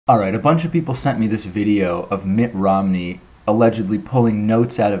Alright, a bunch of people sent me this video of Mitt Romney allegedly pulling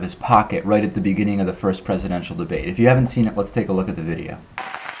notes out of his pocket right at the beginning of the first presidential debate. If you haven't seen it, let's take a look at the video.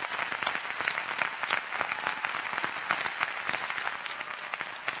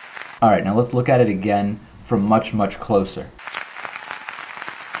 Alright, now let's look at it again from much, much closer.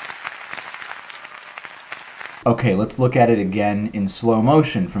 Okay, let's look at it again in slow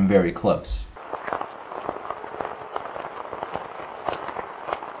motion from very close.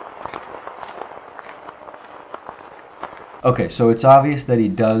 Okay, so it's obvious that he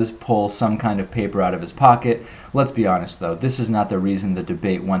does pull some kind of paper out of his pocket. Let's be honest though, this is not the reason the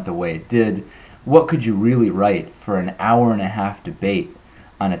debate went the way it did. What could you really write for an hour-and-a-half debate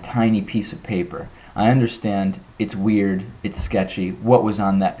on a tiny piece of paper? I understand it's weird, it's sketchy. What was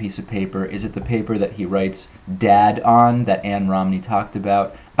on that piece of paper? Is it the paper that he writes "Dad" on that Ann Romney talked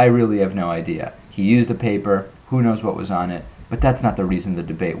about? I really have no idea. He used a paper, who knows what was on it, but that's not the reason the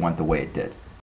debate went the way it did.